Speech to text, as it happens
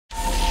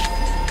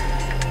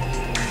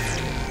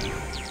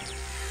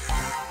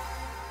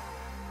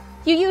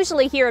You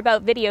usually hear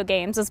about video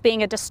games as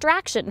being a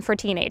distraction for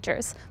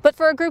teenagers, but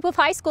for a group of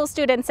high school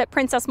students at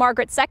Princess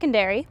Margaret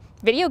Secondary,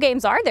 video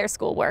games are their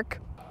schoolwork.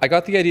 I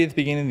got the idea at the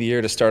beginning of the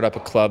year to start up a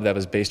club that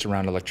was based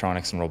around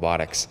electronics and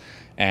robotics.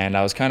 And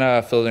I was kind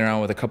of fiddling around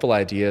with a couple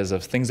ideas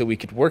of things that we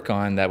could work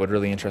on that would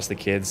really interest the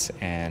kids.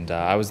 And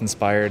I was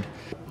inspired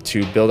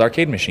to build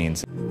arcade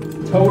machines.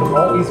 Toad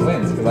always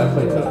wins because I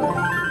play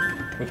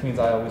Toad, which means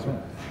I always win.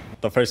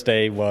 The first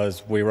day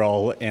was we were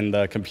all in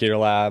the computer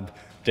lab,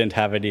 didn't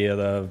have any of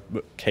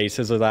the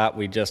cases of that.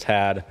 We just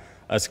had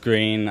a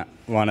screen,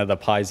 one of the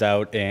pies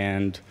out,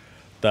 and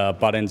the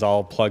buttons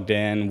all plugged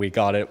in. We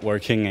got it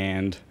working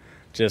and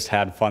just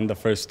had fun the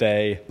first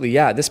day.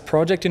 Yeah, this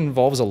project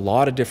involves a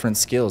lot of different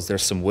skills.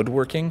 There's some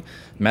woodworking,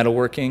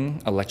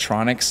 metalworking,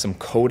 electronics, some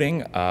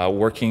coding,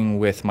 working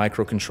with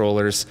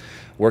microcontrollers,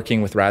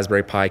 working with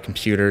Raspberry Pi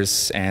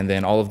computers, and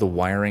then all of the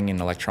wiring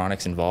and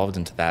electronics involved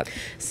into that.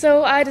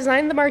 So I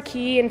designed the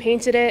marquee and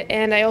painted it,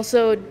 and I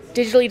also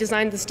digitally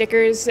designed the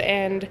stickers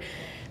and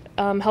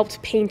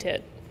helped paint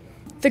it.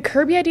 The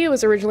Kirby idea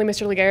was originally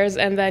Mr. Laguerre's,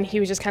 and then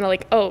he was just kind of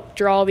like, oh,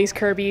 draw all these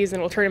Kirbys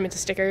and we'll turn them into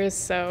stickers.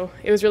 So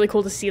it was really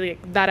cool to see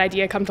that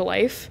idea come to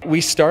life.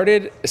 We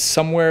started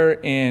somewhere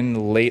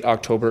in late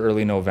October,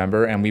 early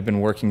November, and we've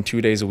been working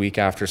 2 days a week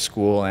after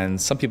school,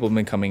 and some people have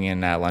been coming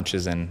in at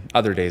lunches and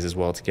other days as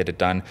well to get it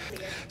done.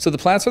 So the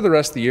plans for the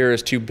rest of the year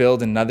is to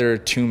build another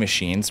 2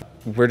 machines.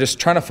 We're just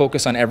trying to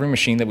focus on every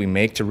machine that we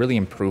make to really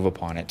improve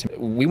upon it.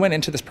 We went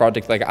into this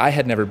project like I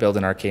had never built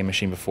an arcade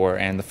machine before,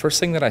 and the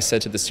first thing that I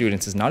said to the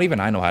students is not even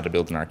I know how to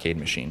build an arcade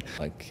machine.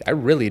 Like, I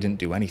really didn't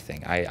do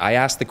anything. I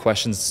asked the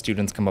questions,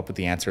 students come up with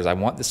the answers. I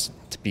want this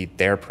to be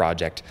their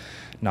project,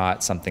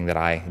 not something that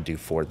I do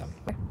for them.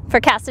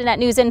 For Castanet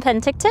News in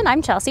Penticton,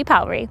 I'm Chelsea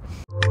Powry.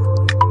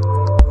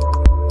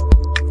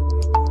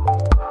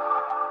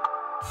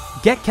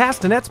 Get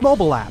Castanet's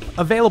mobile app,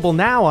 available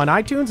now on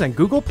iTunes and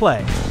Google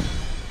Play.